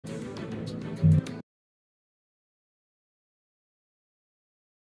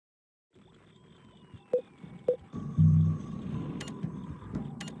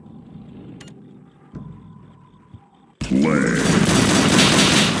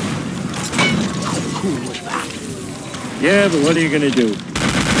Yeah, but what are you gonna do?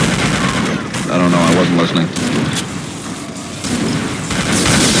 I don't know, I wasn't listening.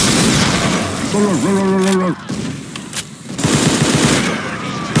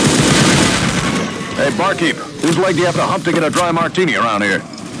 Hey, barkeep, whose leg do you have to hump to get a dry martini around here?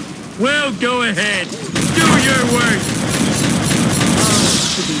 Well, go ahead. Do your worst.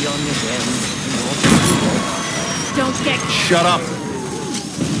 To be on your end. Don't get... Shut up!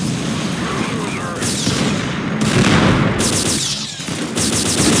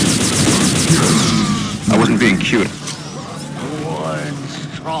 I wasn't being cute.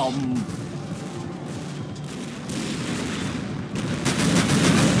 From...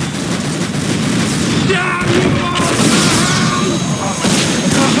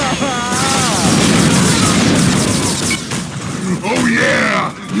 Oh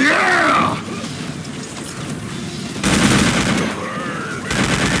yeah! Yeah!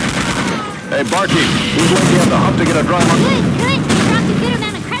 Hey, barkeep, whose leg do you have to hump to get a dry martini? Good. Dropped a good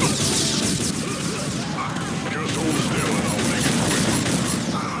amount of credits.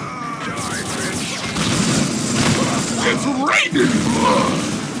 It's raining blood!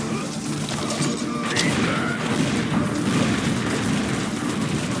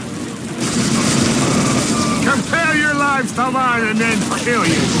 Compare your lives to mine and then kill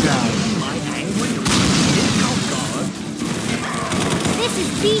yourself. This is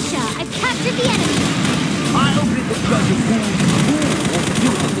Bisha. I've captured the enemy. I opened the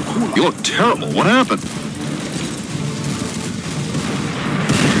judge. You look terrible. What happened?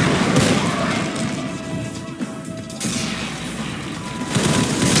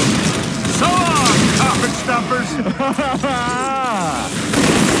 So long, coffin stuffers.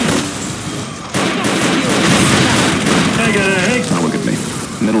 Now look at me.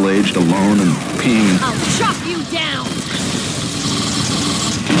 Middle-aged, alone, and peeing. I'll chop you down.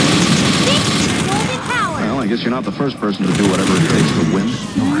 Golden power. Well, I guess you're not the first person to do whatever it takes to win.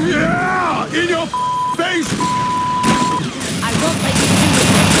 Yeah! In your face! I won't let you do it.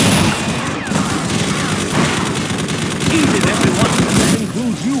 Even everyone, that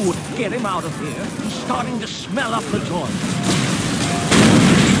includes you. Get him out of here. He's starting to smell up the joint.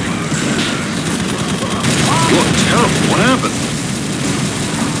 You look terrible. What happened?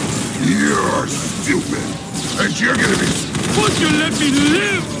 You're stupid. And you're gonna be... Won't you let me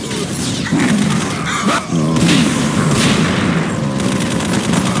live?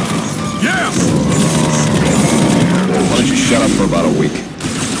 Yes! Why don't you shut up for about a week?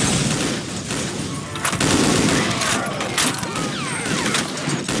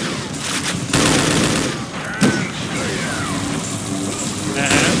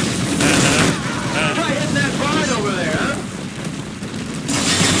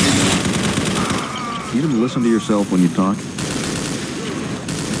 You didn't listen to yourself when you talk?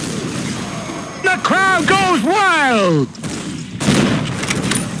 The crowd goes wild!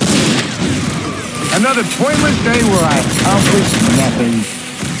 Another pointless day where I accomplished nothing.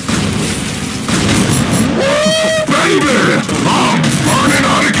 Baby! I'm burning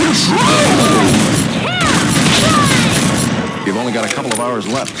out of control! You've only got a couple of hours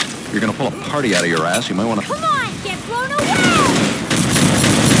left. You're gonna pull a party out of your ass. You might want to... Come on, get blown away.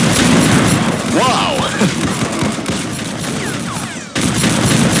 Wow!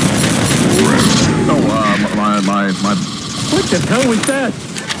 my... What the hell was that?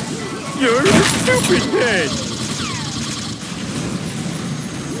 You're a stupid head.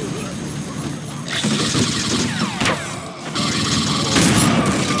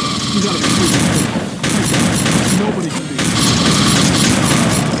 Nobody can be.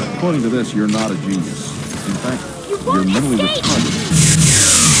 According to this, you're not a genius. In fact, you're mentally retarded.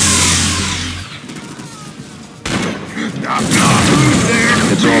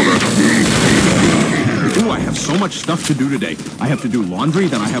 It's over. Oh, I have so much stuff to do today. I have to do laundry,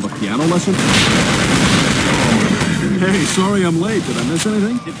 then I have a piano lesson. Hey, sorry I'm late. Did I miss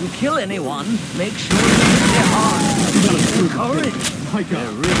anything? If you kill anyone, make sure you hit their heart. You gotta courage. My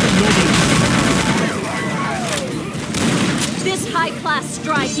God. This high-class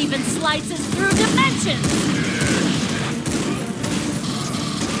strike even slices through dimensions.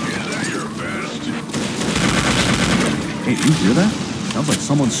 Hey, do you hear that? Sounds like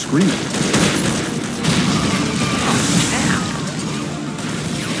someone's screaming.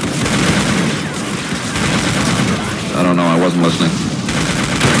 I don't know, I wasn't listening.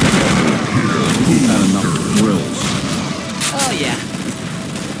 We've had enough thrills. Oh, yeah.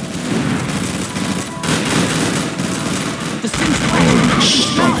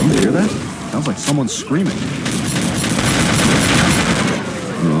 You hear that? Sounds like someone's screaming.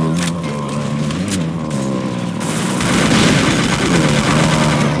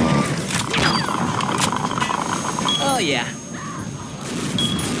 Oh, yeah.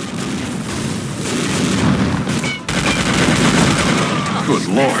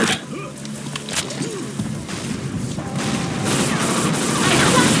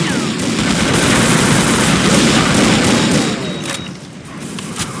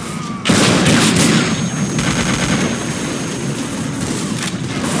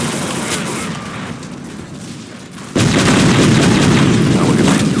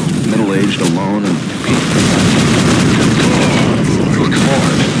 alone and good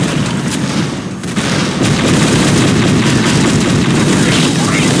lord.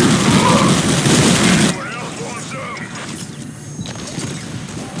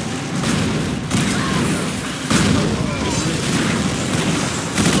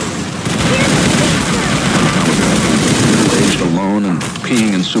 Middle-aged alone and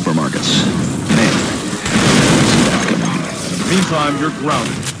peeing in supermarkets. Man, that's good. Meantime, you're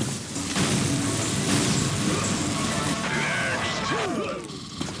grounded.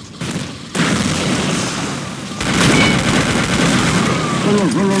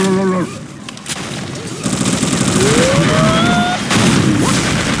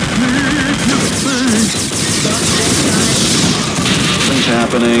 Nothing's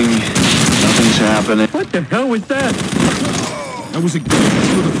happening. Nothing's happening. What the hell was that? That was a gift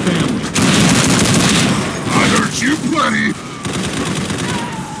for the family. I hurt you plenty.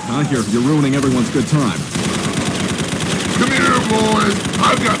 Here, you're ruining everyone's good time. Come here, boys.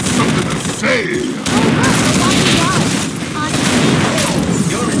 I've got something to say.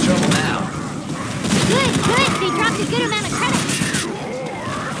 You're in trouble now. Good, good. They dropped a good amount of credits.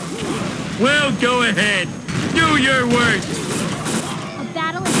 Well, go ahead. Do your worst. A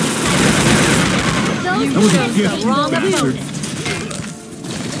battle is decided. Those was a chose gift, the wrong bastard. opponent.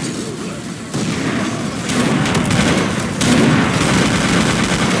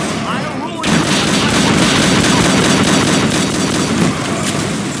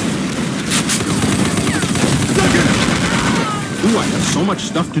 Ooh, I have so much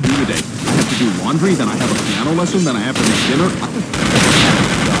stuff to do today. I have to do laundry, then I have a piano lesson, then I have to make dinner.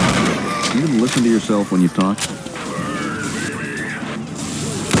 You even listen to yourself when you talk?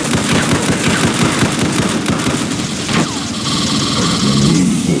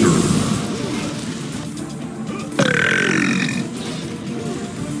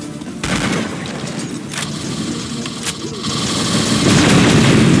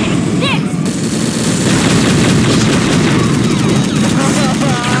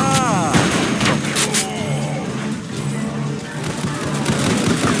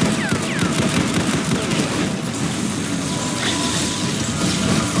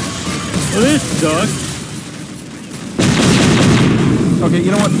 This sucks. Okay,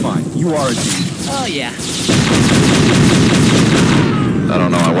 you know what? Fine. You are a genius. Oh, yeah. I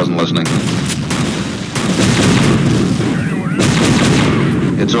don't know, I wasn't listening.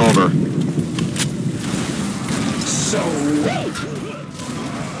 It's over. So,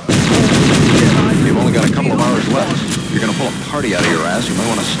 You've only got a couple of hours left. You're gonna pull a party out of your ass, you might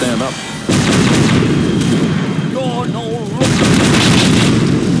want to stand up. You're no look.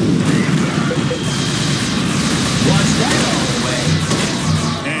 watch that all the way.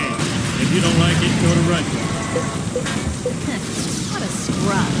 Hey, if you don't like it, go to Russia. What a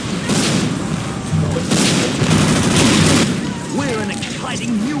scrub. We're an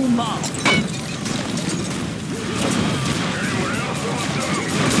exciting new mob.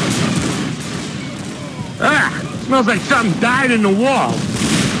 Ah! Smells like something died in the wall.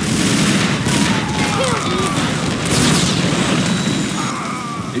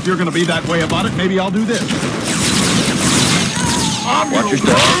 If you're gonna be that way about it, maybe I'll do this. I'm Watch your your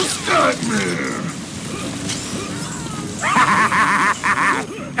step. worst nightmare.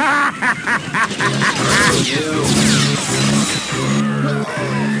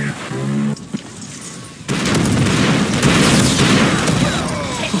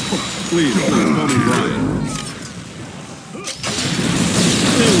 Please call me Brian.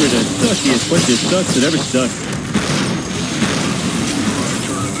 They were the suckiest bunch of sucks that ever stuck.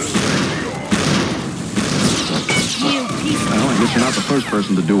 You piece of... Well, I guess you're not the first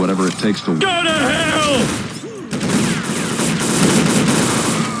person to do whatever it takes to... Go to hell!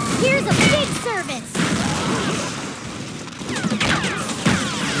 Here's a big service.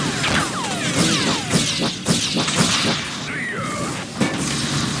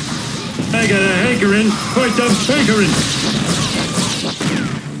 I got a hankering for some hankering.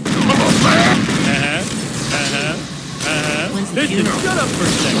 Listen, shut up for a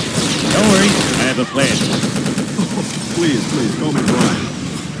second. Don't worry, I have a plan. Please, call me Brian.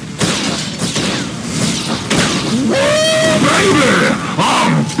 Baby,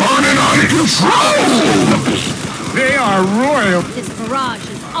 I'm burning out of control. They are royal. This barrage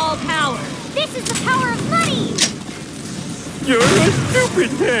is all power. This is the power of money. You're a stupid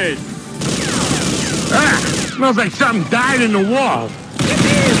head. Ah! Smells like something died in the wall.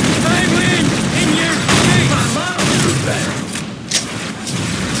 I win in your face.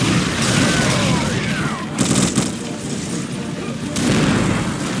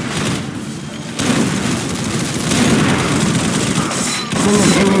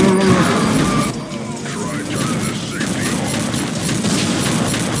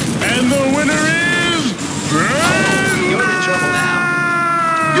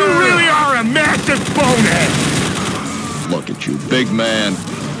 this bonehead! Look at you, big man.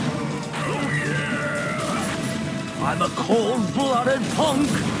 I'm a cold-blooded punk.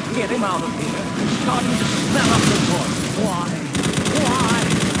 Get him out of here. He's starting to smell up the joint. Why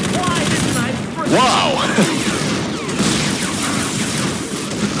didn't I bring... Wow!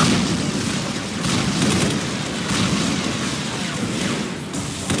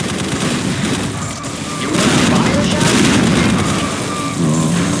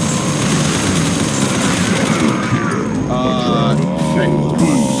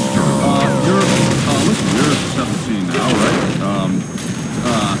 You're 17 now, right?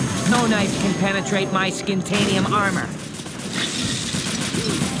 No knife can penetrate my skintanium armor.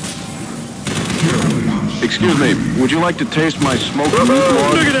 Excuse me, would you like to taste my smoked meat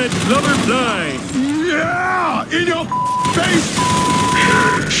log? Look at that blubber fly! Yeah! In your face!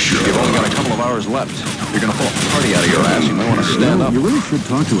 You've only got a couple of hours left. You're gonna pull a party out of your ass. You might want to stand up. You really should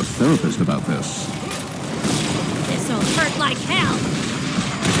talk to a therapist about this. This'll hurt like hell.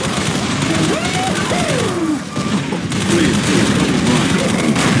 Please,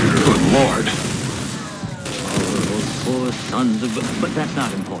 Good Lord. Oh, those poor sons of... But that's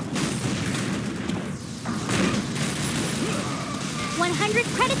not important. 100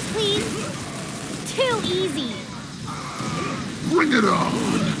 credits, please. Too easy. Bring it on!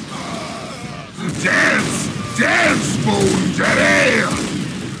 Dance! Dance, Spoon Daddy!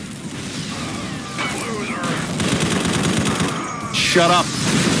 Shut up.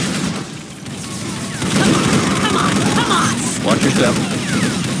 Come on. Watch your step.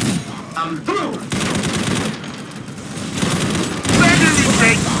 I'm through.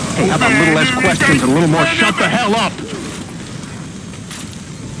 Hey, how about a little less questions and a little more shut the hell up?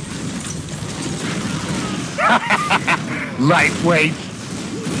 Lightweight.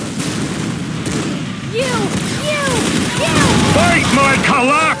 You! Fight my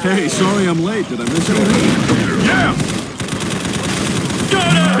color! Hey, sorry I'm late. Did I miss anything? Yeah!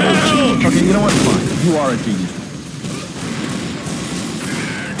 Okay, you know what? Fine. You are a genius.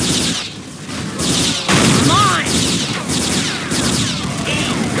 Mine!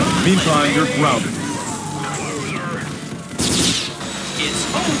 Meantime, you're grounded. It's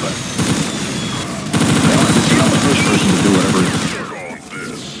over. You're the first person to do whatever.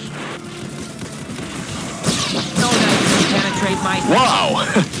 No knife can penetrate my... Wow!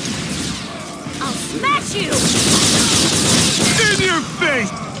 I'll smash you! In your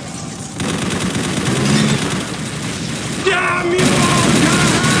face! Damn you!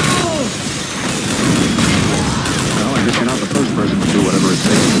 Well, I guess you're not the first person to do whatever it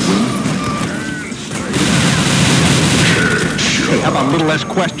takes to win. Hey, how about a little less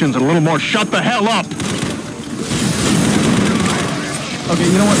questions and a little more shut the hell up? Okay,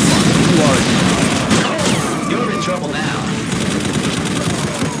 you know what? You are a You're in trouble now.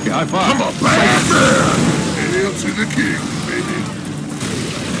 Okay, high five. I'm a bad man! Hail to the king, baby.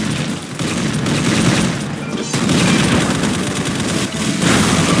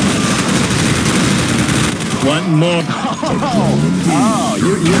 One more. Oh,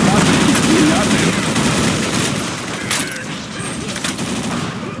 you're not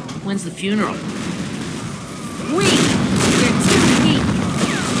When's the funeral? Weak! You're too weak!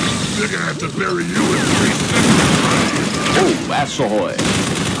 They're gonna have to bury you in 3 seconds. Oh, that's ahoy.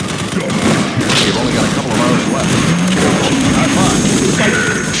 You've only got a couple of hours left. High five.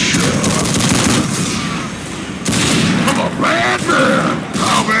 I'm a bad man!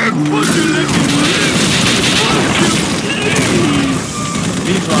 How bad would you let me win?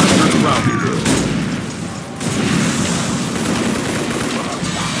 Meantime, you're grounded.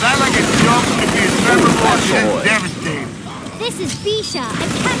 Sound like a joke to be as memorable as it is devastating. This is Bisha.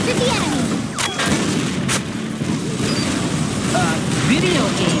 I've captured the enemy. Video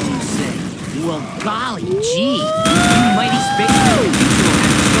game, you say? Well, golly gee. You mighty space work.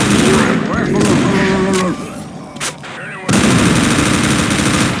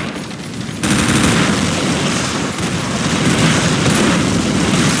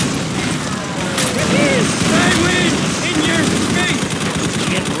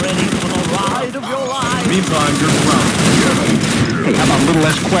 Get ready for the ride of your life. Meantime, you're grounded. Hey, how about a little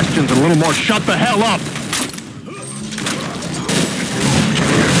less questions and a little more shut the hell up?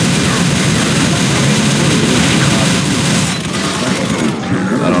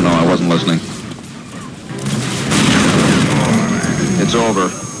 I don't know, I wasn't listening. It's over.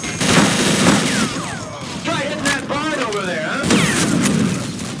 Try hitting that barn over there, huh?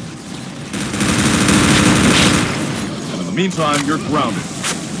 And in the meantime, you're grounded.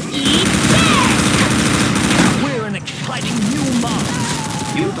 We're an exciting new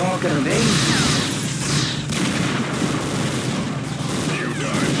month. You talking to me?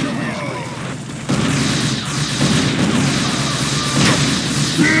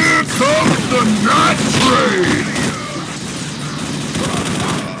 Here comes the knot train!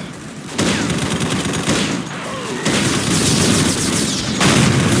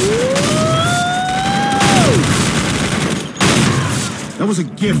 That was a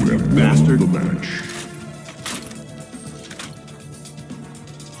gift, you Won bastard. the match.